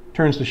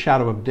turns the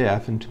shadow of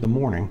death into the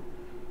morning,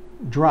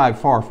 drive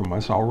far from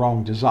us all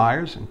wrong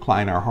desires,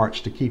 incline our hearts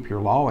to keep your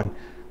law, and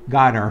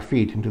guide our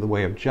feet into the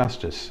way of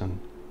justice and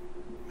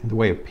in the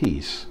way of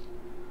peace.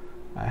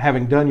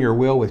 Having done your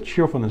will with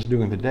cheerfulness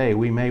during the day,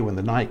 we may, when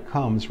the night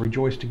comes,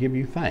 rejoice to give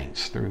you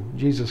thanks through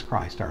Jesus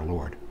Christ our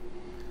Lord.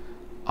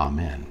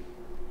 Amen.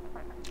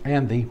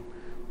 And the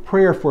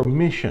prayer for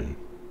mission,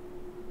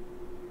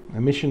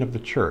 a mission of the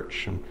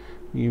church. And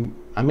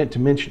I meant to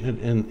mention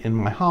it in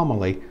my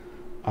homily.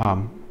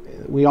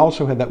 We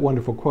also had that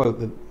wonderful quote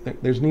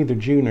that there's neither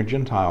Jew nor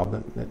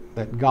Gentile,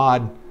 that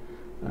God,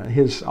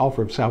 his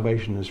offer of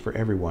salvation is for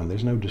everyone.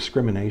 There's no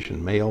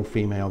discrimination, male,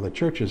 female. The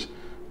church is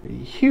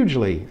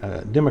hugely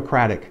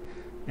democratic.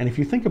 And if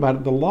you think about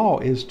it, the law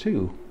is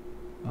too.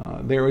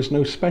 There is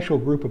no special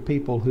group of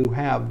people who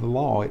have the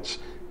law. It's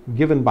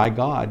given by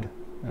God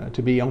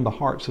to be on the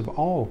hearts of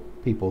all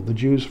people, the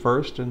Jews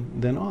first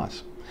and then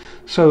us.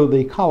 So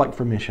the collect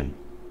for mission,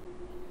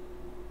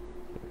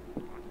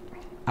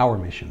 our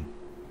mission.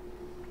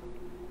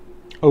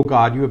 O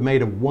God, you have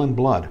made of one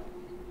blood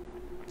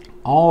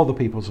all the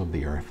peoples of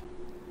the earth,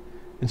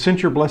 and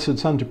sent your blessed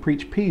Son to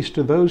preach peace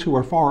to those who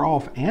are far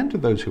off and to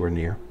those who are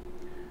near.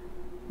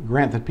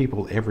 Grant that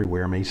people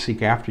everywhere may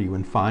seek after you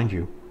and find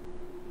you.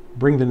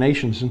 Bring the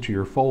nations into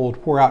your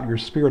fold, pour out your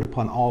Spirit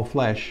upon all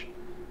flesh,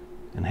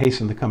 and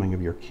hasten the coming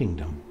of your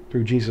kingdom,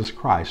 through Jesus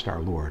Christ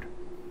our Lord.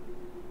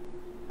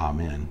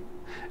 Amen.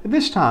 At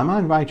this time, I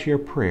invite your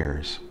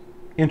prayers,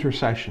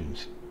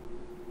 intercessions,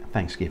 and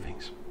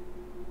thanksgivings.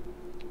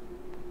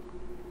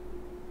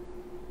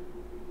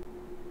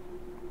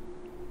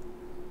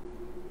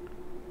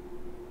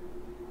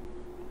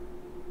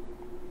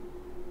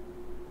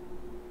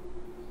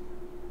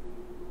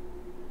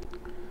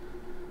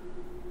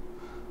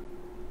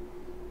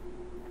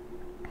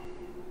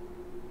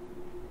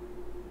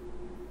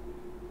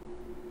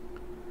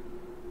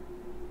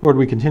 Lord,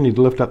 we continue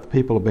to lift up the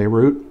people of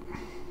Beirut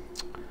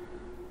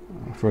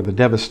for the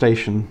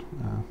devastation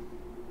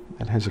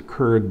that has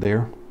occurred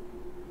there.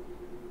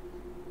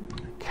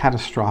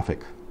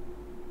 Catastrophic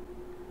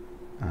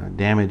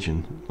damage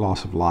and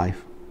loss of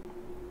life.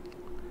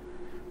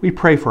 We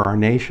pray for our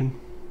nation.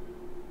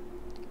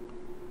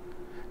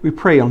 We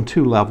pray on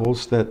two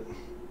levels, that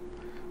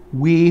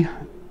we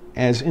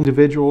as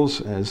individuals,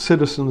 as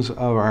citizens of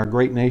our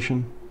great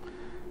nation,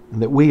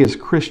 and that we as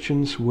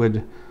Christians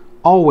would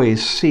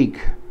always seek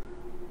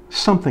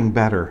something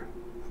better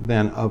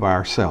than of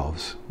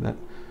ourselves, that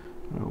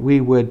we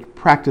would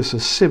practice a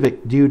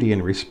civic duty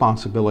and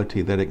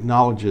responsibility that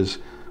acknowledges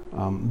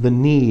the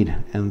need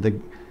and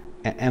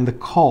the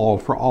call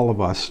for all of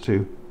us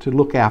to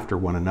look after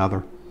one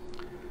another.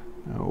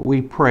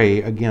 We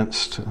pray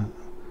against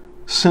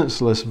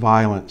senseless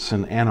violence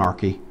and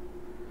anarchy,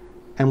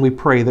 and we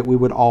pray that we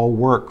would all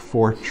work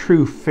for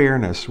true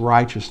fairness,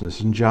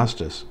 righteousness, and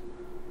justice,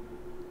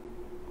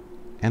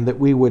 and that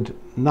we would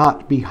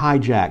not be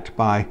hijacked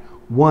by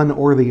one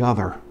or the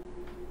other.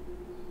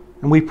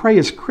 And we pray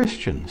as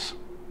Christians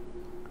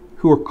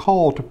who are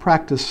called to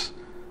practice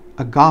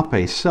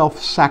agape,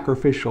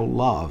 self-sacrificial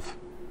love.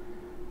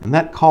 And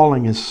that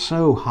calling is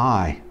so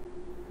high,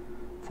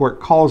 for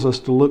it calls us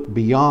to look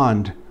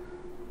beyond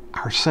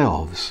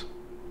ourselves,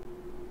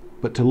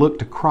 but to look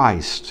to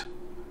Christ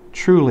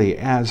truly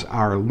as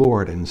our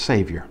Lord and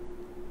Savior,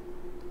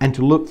 and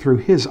to look through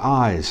His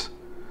eyes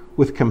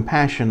with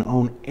compassion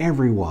on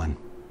everyone,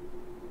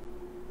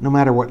 no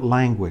matter what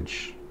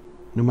language,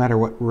 no matter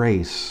what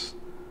race,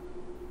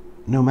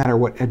 no matter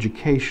what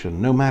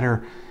education, no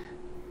matter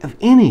of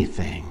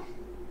anything.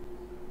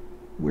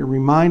 We're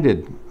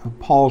reminded of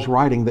Paul's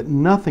writing that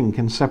nothing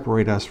can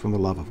separate us from the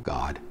love of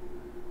God.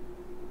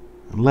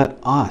 And let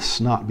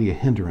us not be a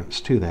hindrance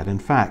to that. In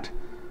fact,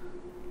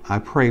 I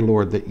pray,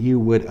 Lord, that you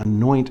would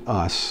anoint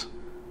us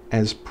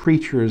as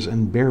preachers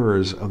and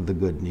bearers of the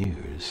good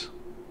news.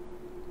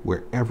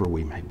 wherever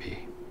we may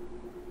be.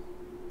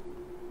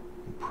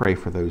 We pray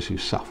for those who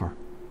suffer.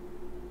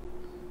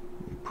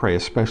 We pray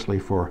especially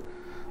for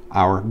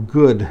our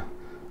good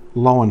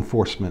law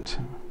enforcement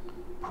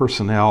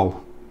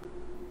personnel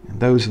and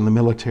those in the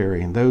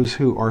military and those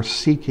who are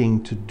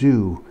seeking to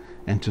do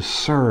and to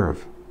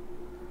serve.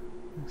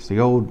 As the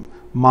old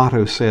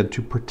motto said,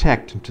 to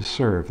protect and to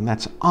serve, and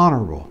that's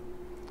honorable.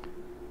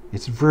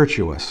 It's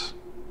virtuous.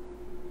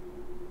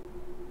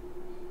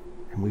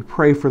 And we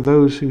pray for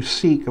those who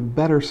seek a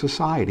better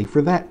society,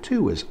 for that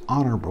too is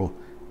honorable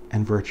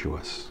and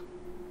virtuous.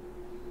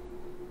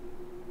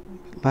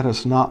 Let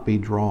us not be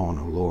drawn,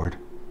 O Lord,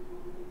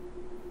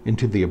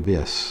 into the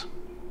abyss,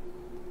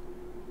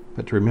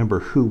 but to remember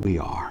who we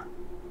are,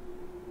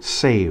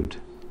 saved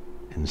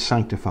and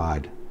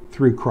sanctified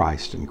through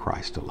Christ and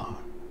Christ alone.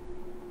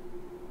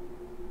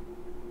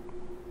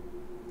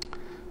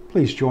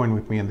 Please join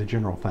with me in the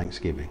general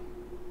thanksgiving.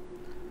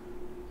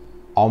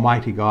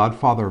 Almighty God,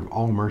 Father of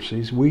all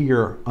mercies, we,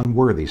 your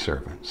unworthy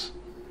servants,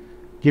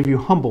 give you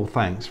humble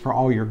thanks for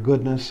all your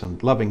goodness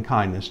and loving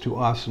kindness to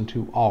us and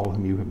to all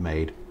whom you have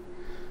made.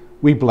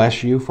 We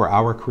bless you for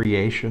our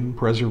creation,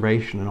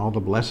 preservation, and all the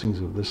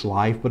blessings of this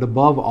life, but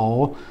above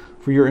all,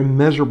 for your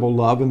immeasurable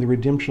love and the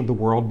redemption of the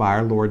world by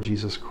our Lord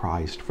Jesus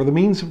Christ, for the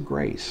means of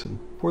grace and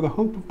for the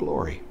hope of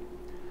glory.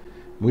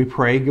 We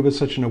pray, give us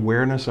such an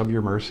awareness of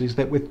your mercies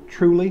that with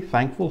truly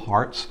thankful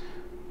hearts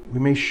we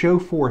may show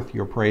forth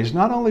your praise,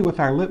 not only with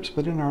our lips,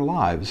 but in our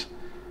lives,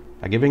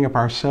 by giving up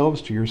ourselves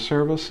to your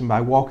service and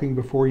by walking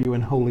before you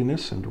in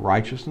holiness and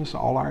righteousness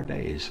all our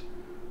days.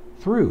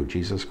 Through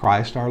Jesus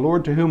Christ our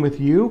Lord, to whom with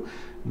you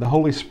and the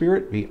Holy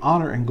Spirit be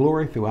honor and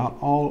glory throughout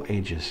all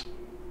ages.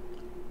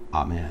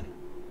 Amen.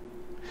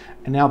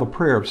 And now the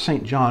prayer of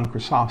St. John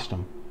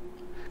Chrysostom.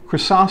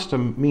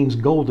 Chrysostom means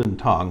golden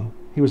tongue.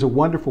 He was a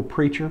wonderful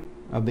preacher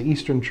of the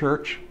Eastern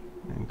Church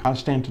in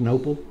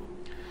Constantinople.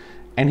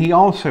 And he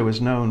also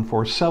is known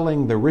for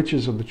selling the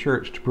riches of the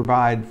church to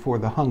provide for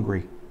the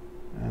hungry,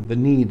 the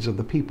needs of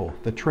the people,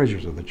 the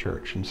treasures of the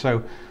church. And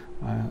so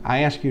I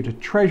ask you to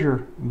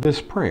treasure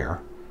this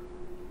prayer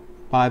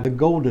by the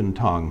golden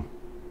tongue,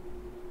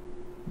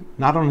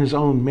 not on his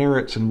own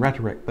merits and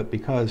rhetoric, but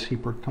because he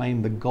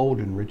proclaimed the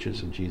golden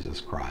riches of Jesus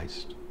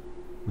Christ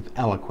with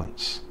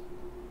eloquence.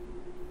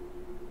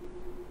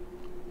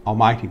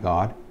 Almighty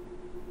God,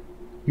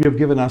 you have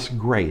given us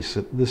grace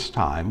at this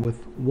time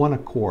with one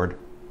accord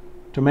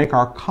to make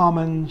our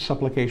common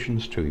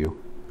supplications to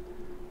you.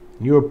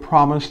 You have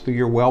promised through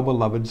your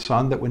well-beloved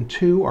Son that when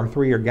 2 or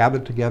 3 are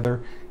gathered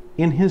together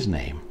in his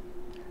name,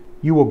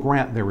 you will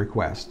grant their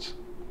requests.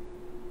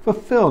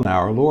 Fulfill now,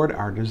 our Lord,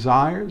 our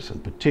desires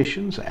and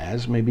petitions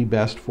as may be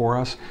best for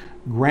us,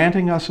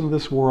 granting us in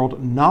this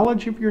world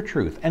knowledge of your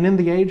truth, and in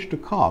the age to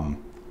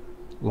come,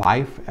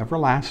 life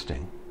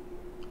everlasting.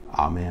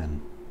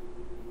 Amen.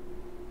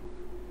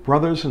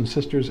 Brothers and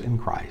sisters in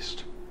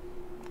Christ,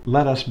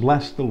 let us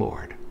bless the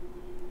Lord.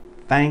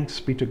 Thanks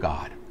be to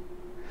God.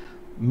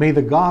 May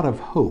the God of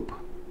hope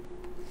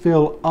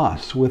fill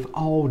us with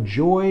all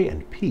joy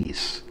and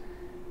peace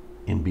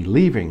in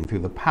believing through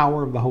the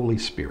power of the Holy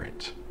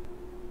Spirit.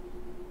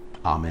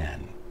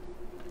 Amen.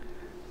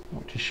 I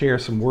want to share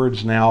some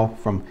words now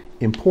from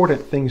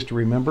Important Things to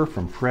Remember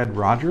from Fred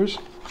Rogers.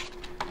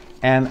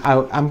 And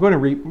I'm going to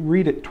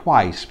read it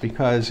twice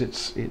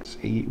because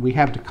we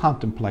have to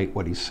contemplate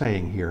what he's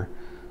saying here.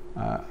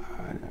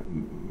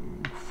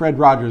 Fred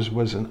Rogers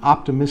was an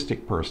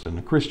optimistic person,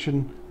 a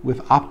Christian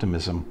with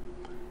optimism.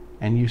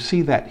 And you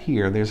see that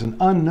here. There's an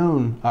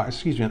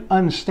an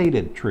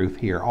unstated truth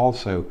here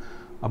also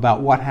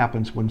about what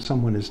happens when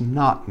someone is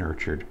not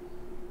nurtured.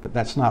 But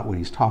that's not what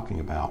he's talking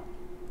about.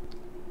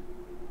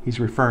 He's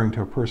referring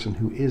to a person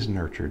who is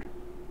nurtured.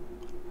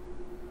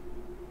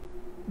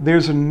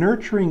 There's a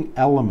nurturing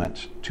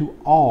element to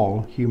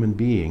all human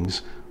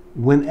beings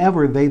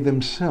whenever they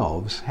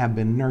themselves have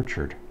been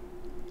nurtured.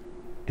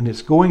 And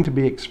it's going to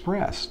be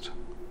expressed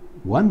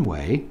one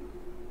way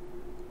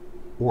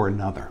or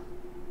another.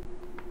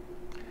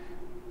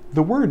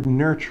 The word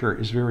nurture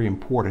is very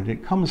important.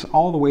 It comes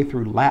all the way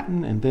through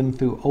Latin and then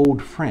through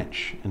Old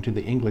French into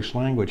the English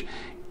language.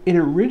 It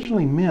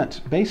originally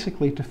meant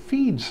basically to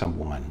feed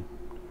someone,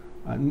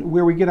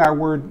 where we get our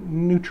word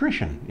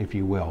nutrition, if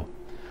you will.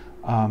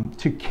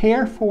 To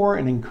care for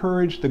and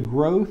encourage the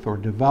growth or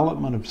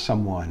development of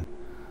someone,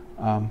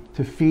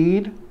 to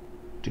feed,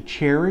 to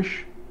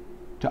cherish,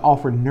 to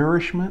offer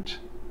nourishment,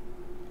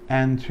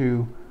 and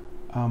to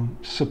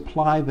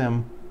supply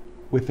them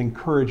with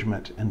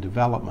encouragement and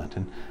development.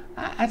 And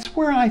that's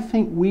where I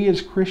think we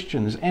as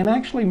Christians, and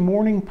actually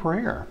morning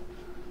prayer,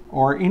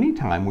 or any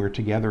time we're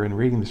together and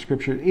reading the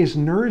scripture, is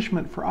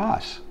nourishment for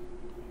us.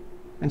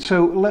 And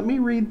so let me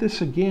read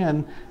this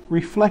again,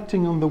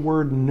 reflecting on the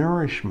word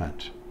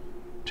nourishment.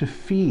 To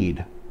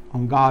feed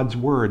on God's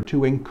word,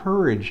 to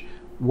encourage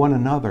one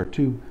another,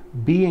 to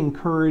be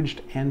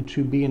encouraged and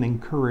to be an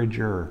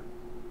encourager,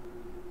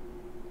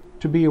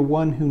 to be a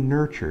one who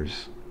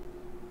nurtures.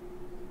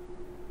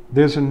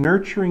 There's a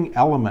nurturing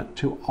element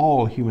to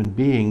all human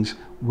beings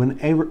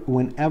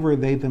whenever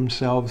they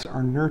themselves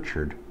are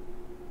nurtured.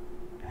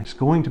 It's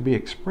going to be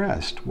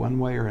expressed one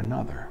way or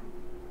another.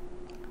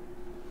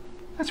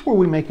 That's where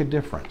we make a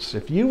difference.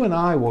 If you and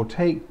I will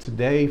take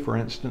today, for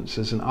instance,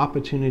 as an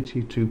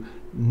opportunity to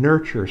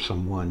nurture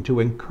someone, to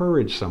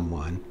encourage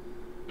someone,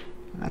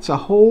 that's a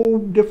whole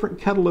different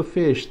kettle of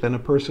fish than a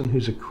person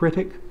who's a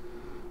critic,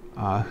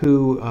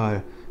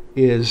 who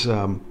is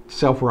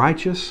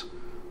self-righteous,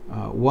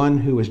 one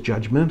who is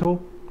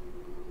judgmental,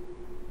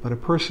 but a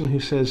person who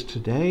says,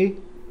 today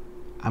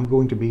I'm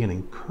going to be an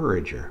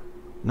encourager,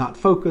 not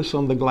focus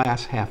on the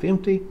glass half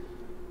empty,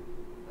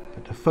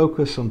 but to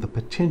focus on the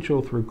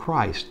potential through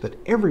Christ that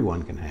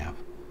everyone can have.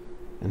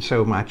 And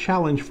so my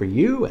challenge for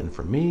you and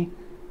for me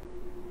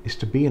is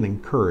to be an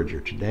encourager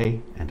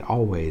today and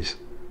always,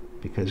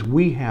 because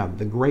we have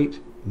the great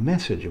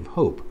message of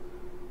hope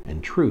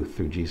and truth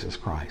through Jesus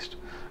Christ.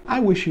 I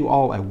wish you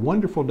all a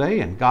wonderful day,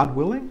 and God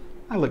willing,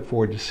 I look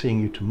forward to seeing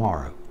you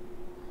tomorrow